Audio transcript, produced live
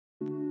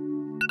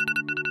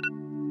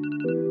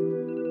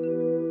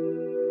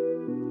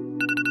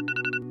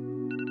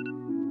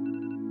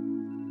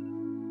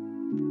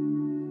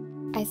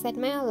set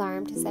my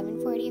alarm to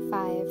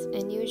 7:45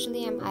 and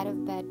usually I'm out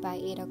of bed by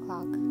 8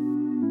 o'clock.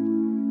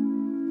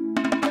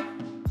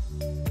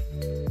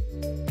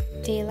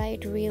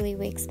 Daylight really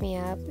wakes me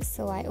up,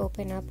 so I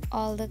open up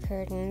all the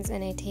curtains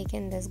and I take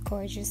in this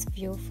gorgeous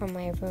view from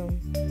my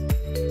room.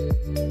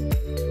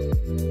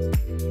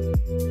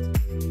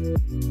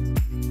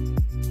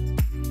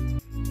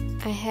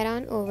 I head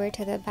on over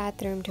to the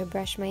bathroom to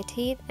brush my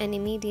teeth and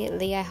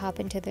immediately I hop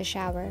into the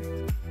shower.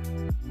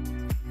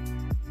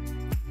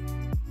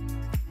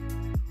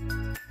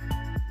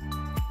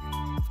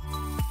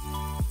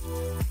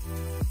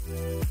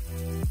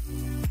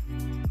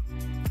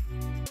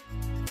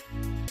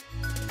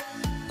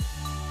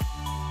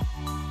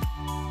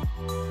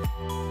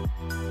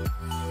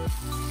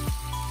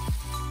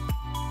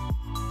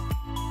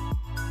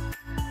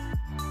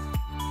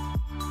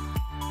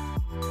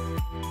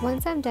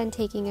 Once I'm done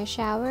taking a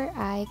shower,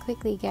 I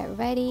quickly get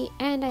ready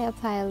and I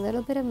apply a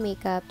little bit of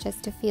makeup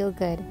just to feel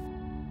good.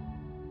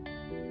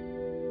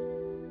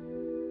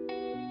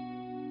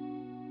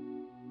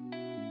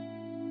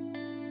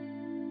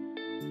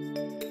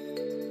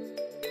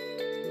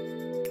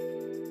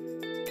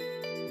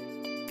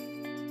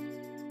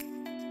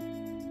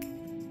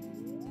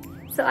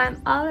 So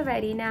I'm all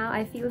ready now.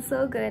 I feel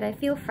so good. I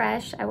feel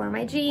fresh. I wore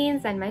my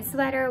jeans and my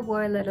sweater,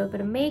 wore a little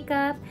bit of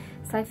makeup,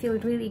 so I feel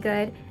really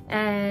good.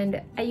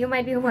 And you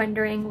might be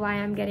wondering why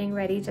I'm getting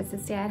ready just to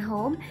stay at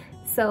home.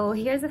 So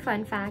here's a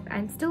fun fact.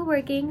 I'm still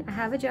working. I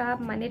have a job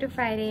Monday to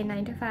Friday,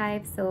 9 to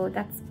 5, so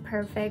that's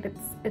perfect.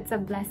 It's a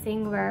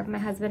blessing where my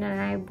husband and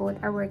I both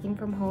are working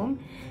from home.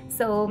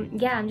 So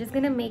yeah, I'm just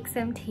gonna make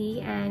some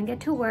tea and get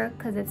to work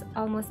because it's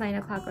almost 9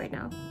 o'clock right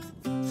now.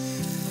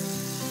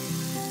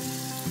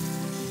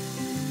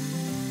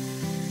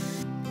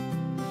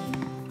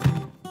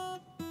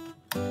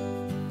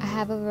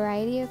 I have a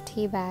variety of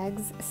tea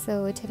bags,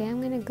 so today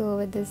I'm gonna go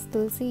with this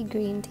Tulsi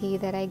green tea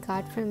that I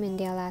got from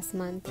India last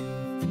month.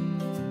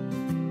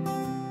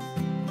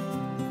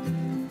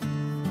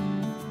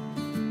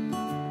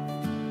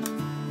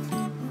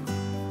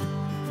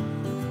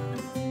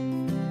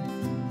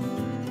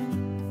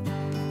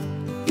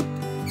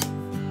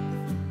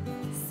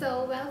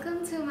 So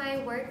welcome to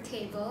my work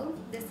table.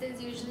 This is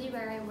usually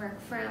where I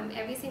work from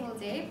every single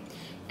day,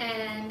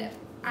 and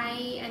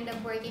I end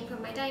up working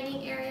from my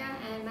dining area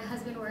and my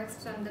husband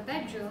works from the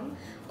bedroom,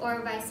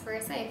 or vice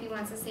versa. If he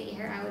wants to sit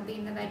here, I would be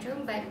in the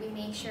bedroom, but we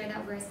make sure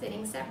that we're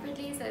sitting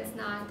separately so it's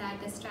not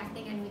that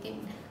distracting and we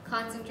can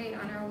concentrate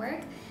on our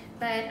work.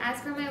 But as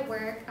for my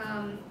work,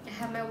 I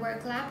have my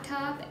work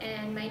laptop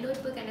and my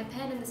notebook and a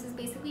pen, and this is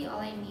basically all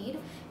I need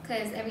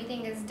because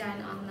everything is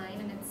done online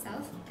in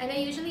itself. And I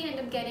usually end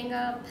up getting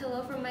a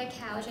pillow from my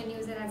couch and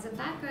use it as a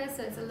backrest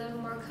so it's a little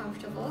more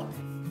comfortable.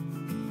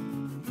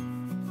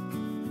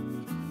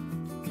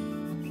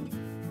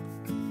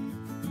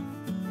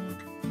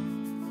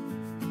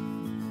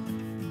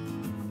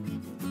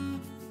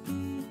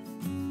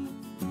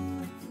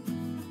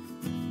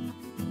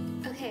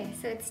 Okay,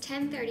 so it's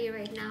 10:30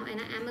 right now and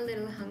I am a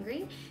little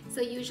hungry. So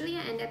usually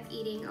I end up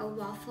eating a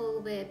waffle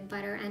with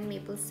butter and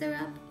maple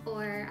syrup,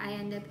 or I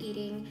end up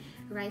eating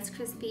Rice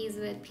Krispies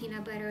with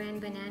peanut butter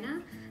and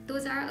banana.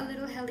 Those are a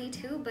little healthy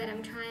too, but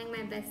I'm trying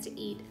my best to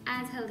eat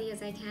as healthy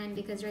as I can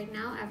because right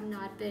now I've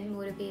not been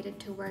motivated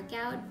to work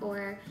out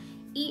or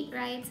eat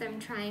right, so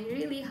I'm trying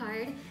really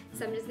hard.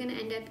 So I'm just gonna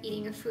end up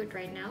eating a fruit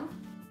right now.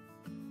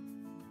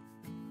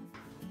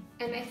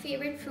 And my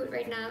favorite fruit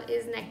right now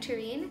is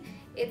nectarine.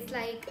 It's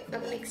like a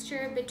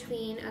mixture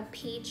between a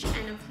peach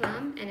and a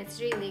plum, and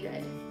it's really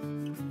good.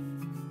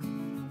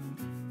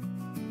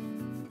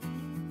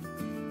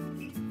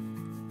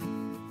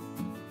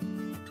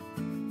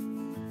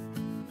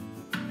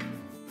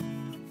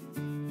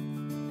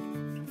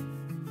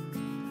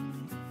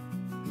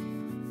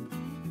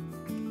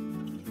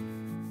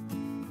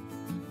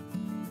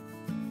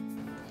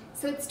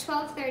 So it's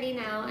 12:30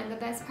 now, and the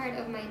best part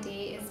of my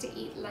day is to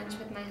eat lunch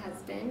with my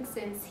husband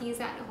since he's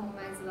at home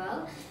as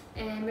well.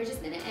 And we're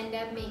just gonna end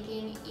up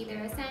making either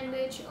a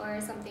sandwich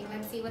or something.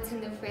 Let's see what's in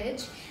the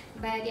fridge.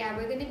 But yeah,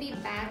 we're gonna be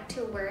back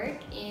to work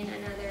in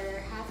another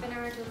half an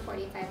hour to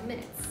 45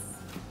 minutes.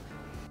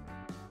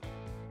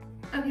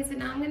 Okay, so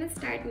now I'm gonna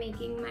start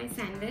making my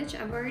sandwich.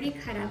 I've already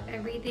cut up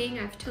everything.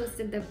 I've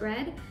toasted the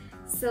bread.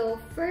 So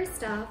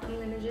first off, I'm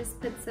gonna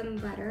just put some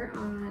butter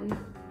on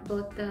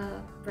both the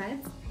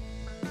breads.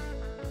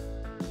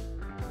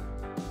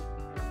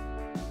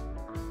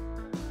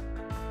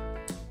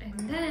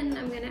 Then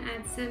I'm gonna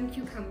add some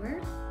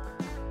cucumber.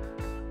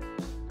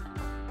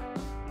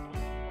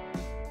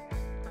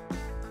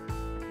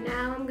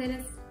 Now I'm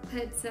gonna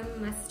put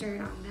some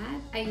mustard on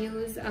that. I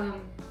use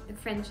the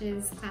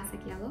French's Classic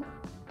Yellow.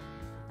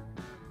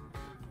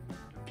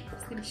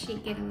 Just gonna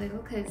shake it a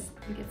little because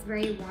it gets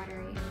very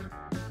watery.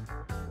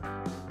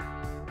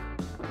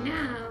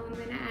 Now I'm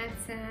gonna add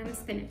some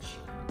spinach.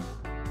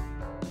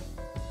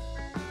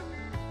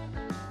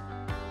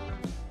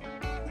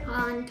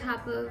 On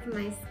top of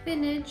my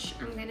spinach,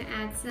 I'm gonna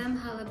add some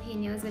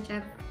jalapenos, which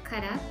I've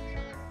cut up.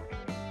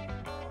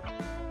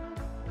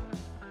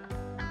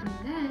 And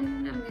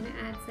then I'm gonna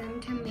add some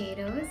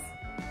tomatoes.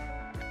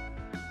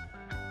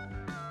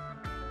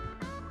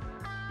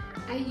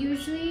 I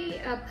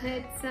usually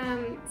put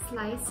some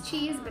sliced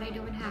cheese, but I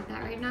don't have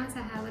that right now, so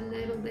I have a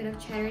little bit of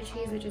cheddar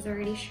cheese which is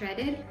already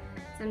shredded.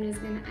 So I'm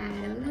just gonna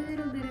add a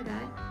little bit of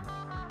that.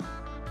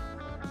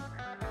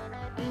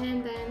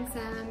 And then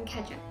some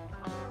ketchup.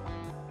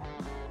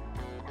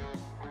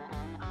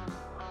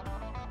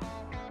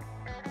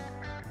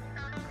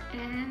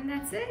 And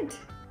that's it.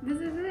 This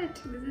is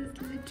it. This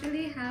is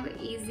literally how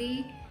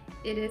easy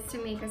it is to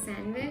make a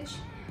sandwich.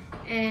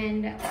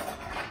 And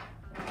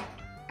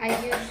I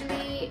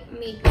usually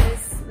make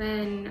this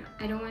when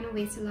I don't want to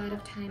waste a lot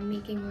of time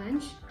making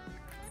lunch,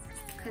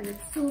 because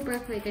it's super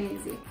quick and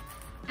easy.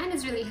 And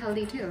it's really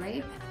healthy too,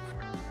 right?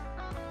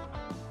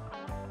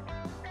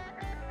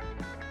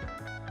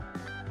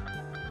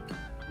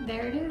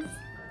 There it is.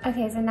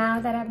 Okay, so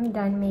now that I'm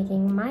done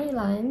making my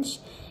lunch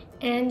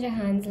and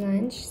Jahan's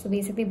lunch, so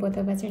basically both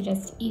of us are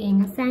just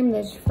eating a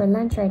sandwich for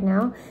lunch right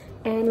now,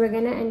 and we're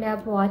gonna end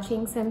up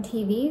watching some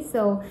TV.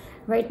 So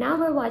right now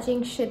we're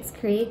watching Schitt's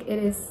Creek. It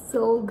is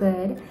so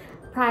good.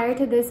 Prior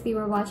to this, we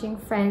were watching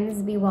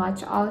Friends. We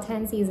watched all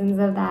 10 seasons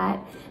of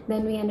that.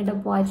 Then we ended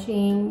up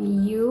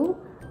watching You.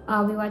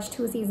 We watched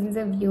 2 seasons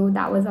of You.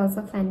 That was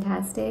also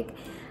fantastic.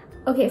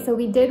 Okay, so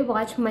we did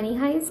watch Money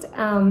Heist.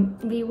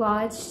 We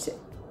watched,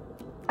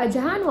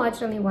 Jahan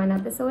watched only 1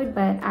 episode,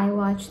 but I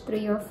watched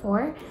 3 or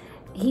 4.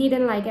 He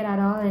didn't like it at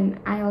all, and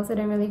I also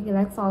didn't really feel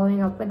like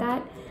following up with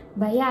that.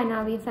 But yeah,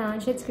 now we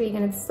found Schitt's Creek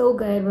and it's so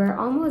good. We're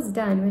almost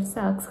done, which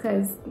sucks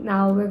because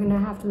now we're gonna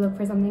have to look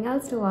for something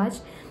else to watch.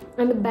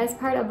 And the best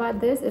part about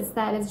this is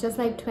that it's just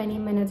like 20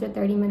 minutes or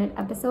 30-minute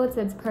episodes.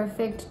 So it's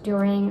perfect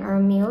during our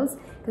meals,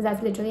 because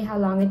that's literally how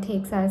long it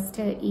takes us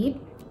to eat.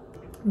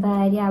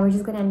 But yeah, we're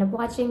just gonna end up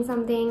watching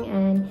something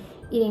and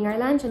eating our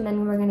lunch, and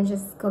then we're gonna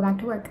just go back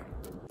to work.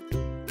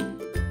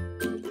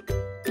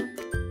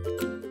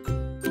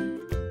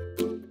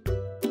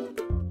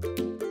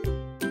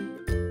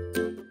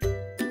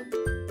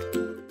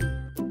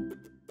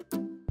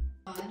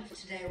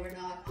 Today we're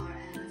not our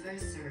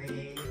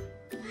anniversary.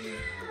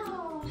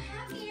 Wow!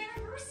 Happy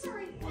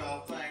anniversary!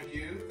 Well, thank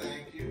you,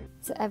 thank you.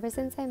 So ever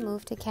since I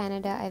moved to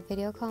Canada, I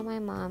video call my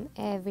mom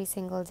every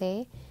single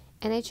day.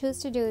 And I choose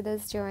to do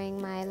this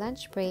during my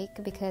lunch break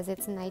because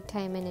it's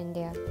nighttime in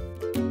India.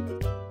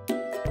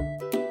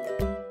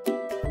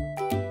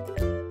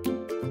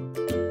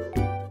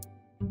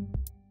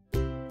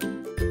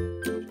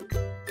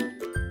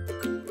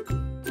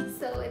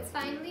 So it's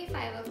finally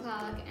 5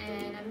 o'clock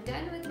and I'm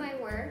done with my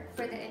work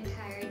for the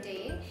entire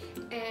day.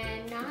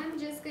 And now I'm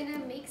just gonna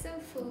make some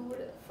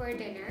food for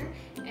dinner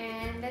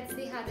and let's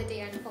see how the day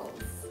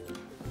unfolds.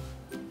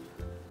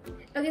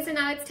 Okay, so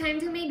now it's time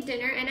to make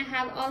dinner and I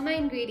have all my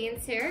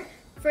ingredients here.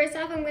 First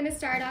off, I'm going to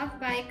start off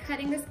by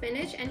cutting the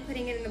spinach and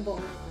putting it in the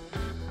bowl.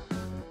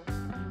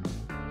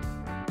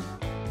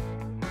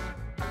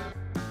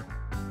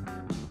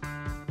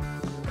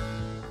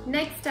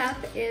 Next up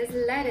is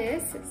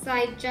lettuce. So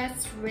I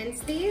just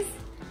rinsed these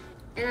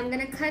and I'm going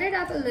to cut it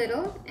up a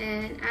little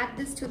and add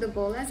this to the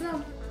bowl as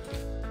well.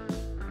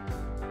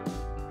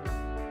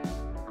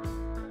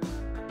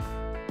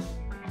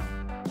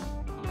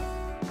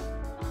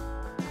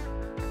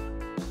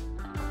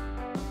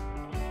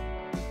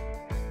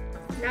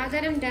 Now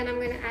that I'm done, I'm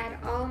going to add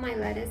all my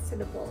lettuce to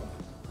the bowl.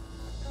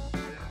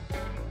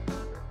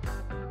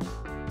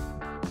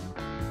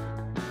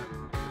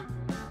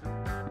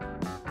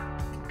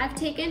 I've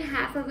taken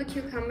half of a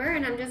cucumber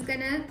and I'm just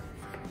going to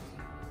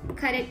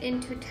cut it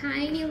into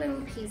tiny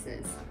little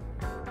pieces.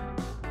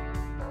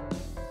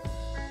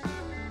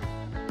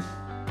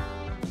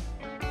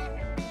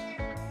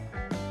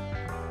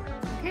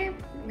 Okay,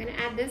 I'm going to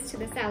add this to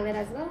the salad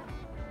as well.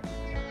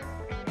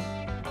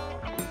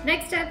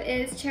 Next up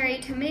is cherry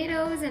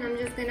tomatoes, and I'm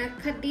just gonna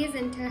cut these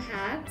into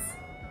halves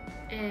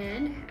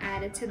and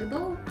add it to the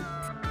bowl.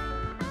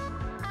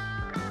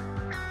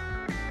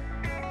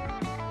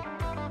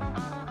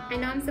 I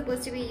know I'm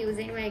supposed to be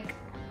using like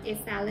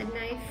a salad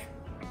knife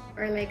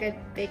or like a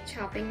big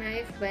chopping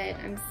knife, but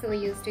I'm so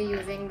used to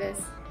using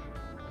this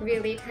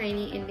really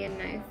tiny Indian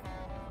knife.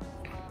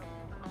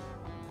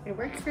 It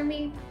works for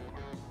me.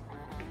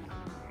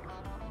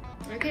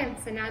 Okay,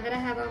 so now that I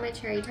have all my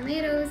cherry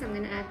tomatoes, I'm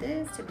gonna add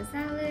this to the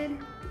salad.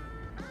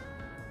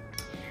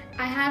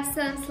 I have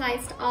some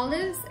sliced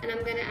olives and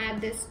I'm gonna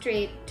add this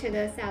straight to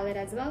the salad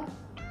as well.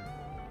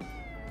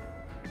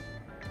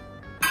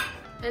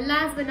 And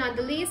last but not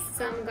the least,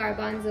 some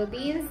garbanzo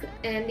beans,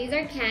 and these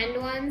are canned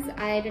ones.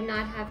 I did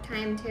not have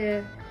time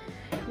to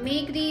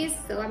make these,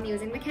 so I'm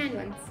using the canned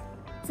ones.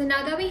 So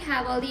now that we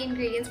have all the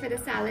ingredients for the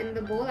salad in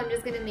the bowl, I'm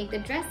just gonna make the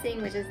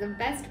dressing, which is the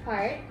best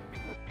part.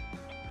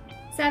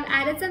 So I've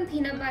added some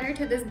peanut butter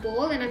to this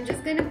bowl and I'm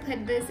just gonna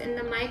put this in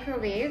the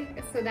microwave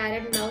so that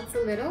it melts a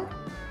little.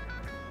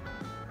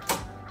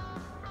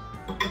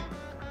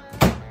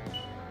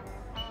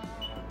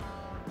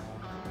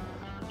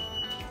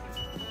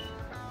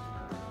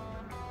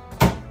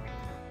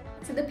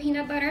 So the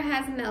peanut butter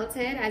has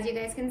melted, as you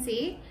guys can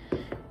see.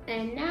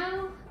 And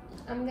now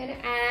I'm gonna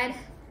add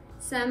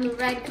some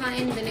red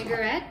wine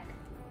vinaigrette,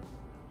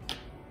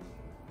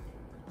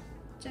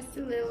 just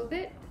a little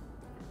bit.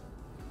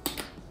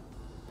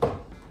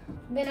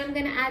 Then I'm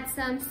gonna add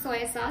some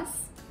soy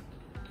sauce.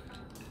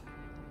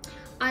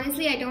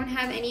 Honestly, I don't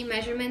have any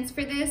measurements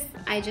for this.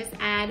 I just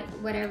add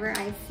whatever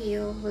I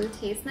feel will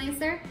taste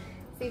nicer.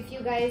 So if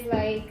you guys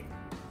like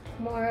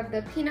more of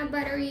the peanut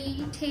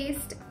buttery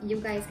taste, you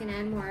guys can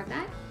add more of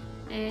that.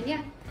 And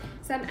yeah,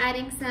 so I'm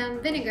adding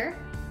some vinegar.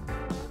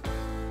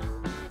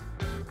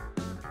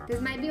 This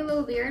might be a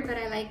little weird, but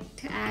I like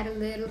to add a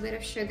little bit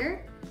of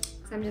sugar.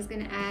 So I'm just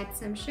gonna add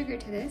some sugar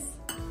to this.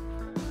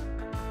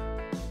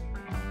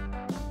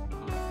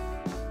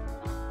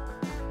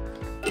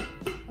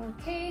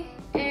 Okay,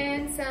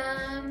 and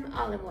some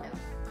olive oil.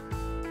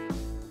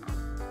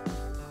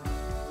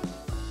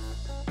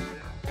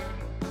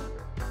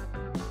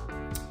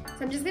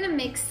 So I'm just gonna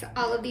mix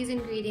all of these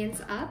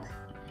ingredients up.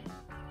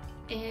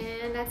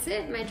 And that's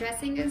it, my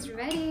dressing is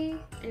ready.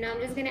 And now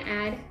I'm just gonna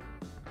add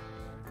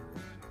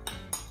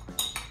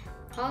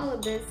all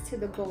of this to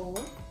the bowl.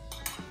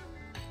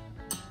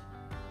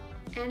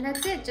 And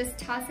that's it, just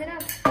toss it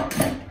up.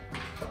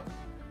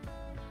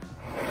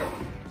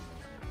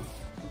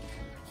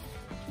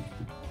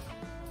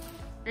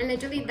 And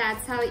literally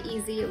that's how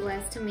easy it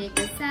was to make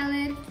a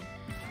salad.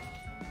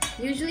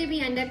 Usually we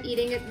end up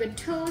eating it with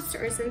toast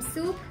or some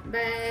soup,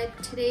 but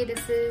today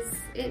this is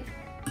it.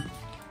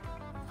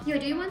 Yo,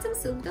 do you want some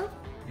soup though?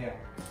 Yeah.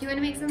 Do you want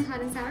to make some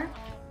hot and sour?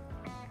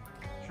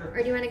 Sure.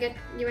 Or do you want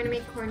to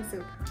make corn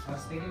soup? I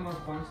was thinking more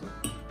corn soup.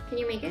 Can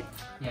you make it?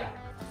 Yeah.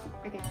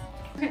 Okay.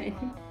 Good.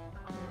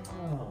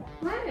 Oh.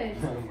 What? Maybe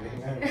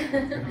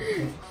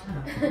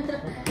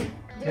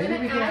Do you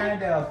want we to can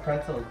add? add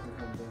pretzels or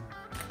something.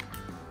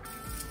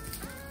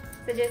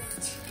 So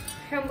just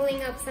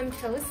crumbling up some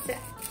toast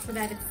so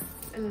that it's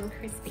a little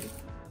crispy.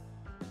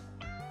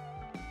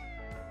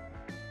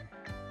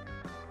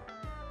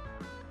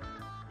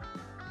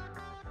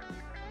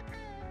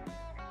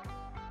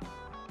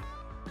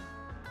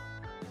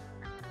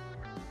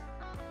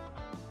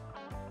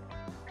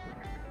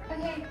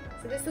 Okay,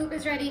 so the soup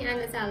is ready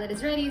and the salad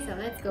is ready, so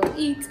let's go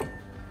eat.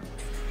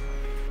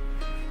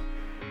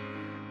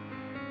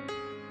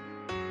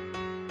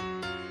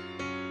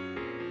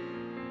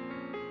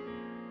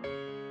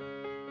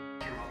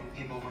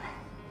 Came over,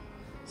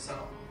 so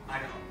I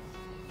know.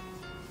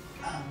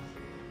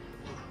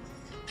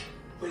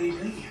 What are you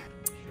doing here?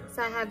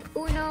 So I have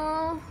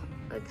Uno,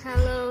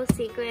 Othello,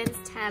 Sequence,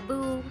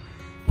 Taboo,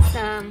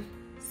 some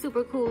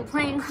super cool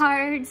playing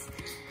cards,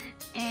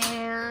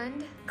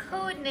 and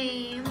code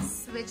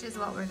names, which is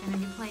what we're going to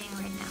be playing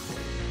right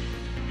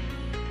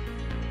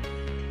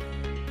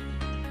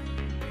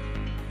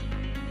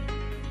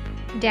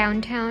now.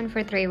 Downtown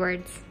for 3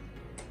 words.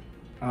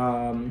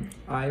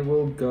 I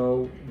will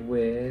go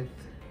with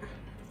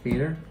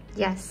theater.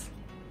 Yes.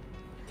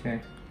 Okay.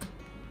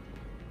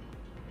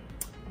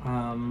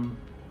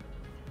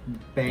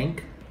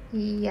 Bank.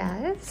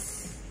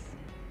 Yes.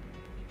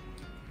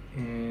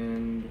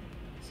 And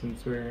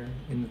since we're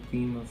in the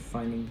theme of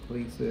finding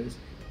places,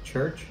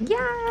 church.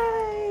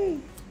 Yay!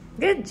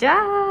 Good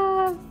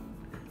job!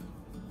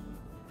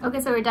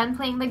 Okay, so we're done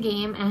playing the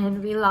game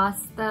and we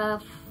lost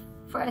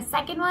for a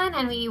second one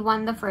and we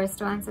won the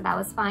first one, so that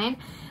was fine.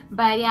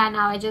 But yeah,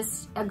 now I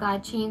just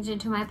got changed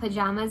into my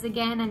pajamas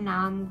again, and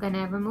now I'm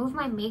gonna remove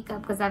my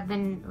makeup because I've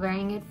been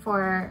wearing it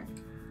for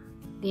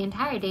the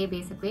entire day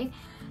basically.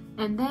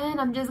 And then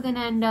I'm just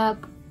gonna end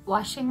up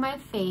washing my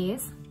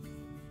face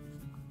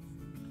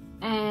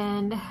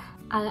and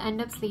I'll end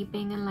up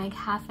sleeping in like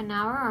half an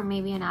hour or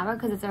maybe an hour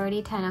because it's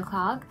already 10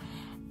 o'clock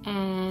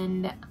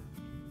and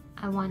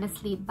I want to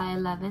sleep by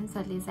 11, so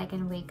at least I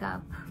can wake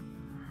up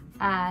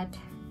at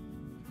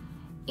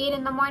 8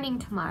 in the morning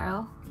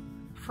tomorrow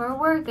for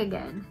work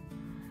again.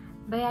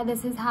 But yeah,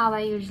 this is how I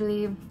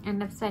usually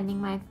end up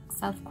spending my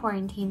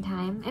self-quarantine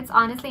time. It's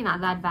honestly not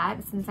that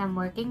bad since I'm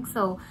working,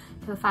 so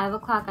till 5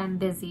 o'clock I'm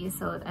busy,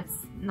 so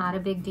that's not a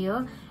big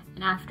deal.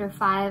 And after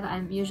 5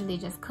 I'm usually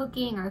just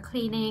cooking or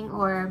cleaning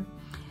or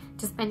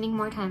just spending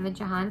more time with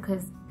Jahan,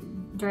 because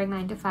during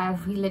 9 to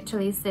 5 we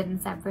literally sit in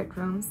separate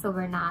rooms, so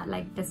we're not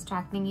like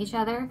distracting each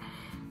other,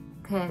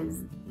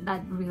 because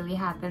that really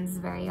happens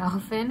very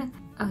often.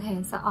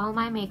 Okay, so all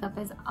my makeup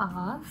is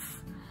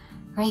off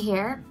right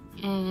here,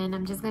 and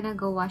I'm just gonna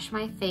go wash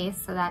my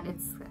face so that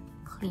it's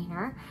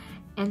cleaner,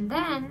 and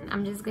then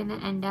I'm just gonna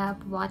end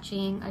up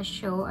watching a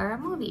show or a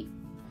movie.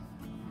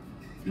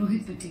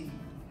 Rohit Patel,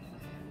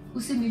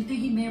 उसे मिलते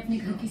ही मैं अपने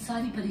घर की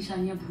सारी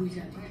परेशानियां भूल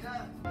जाती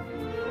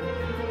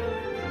हूँ।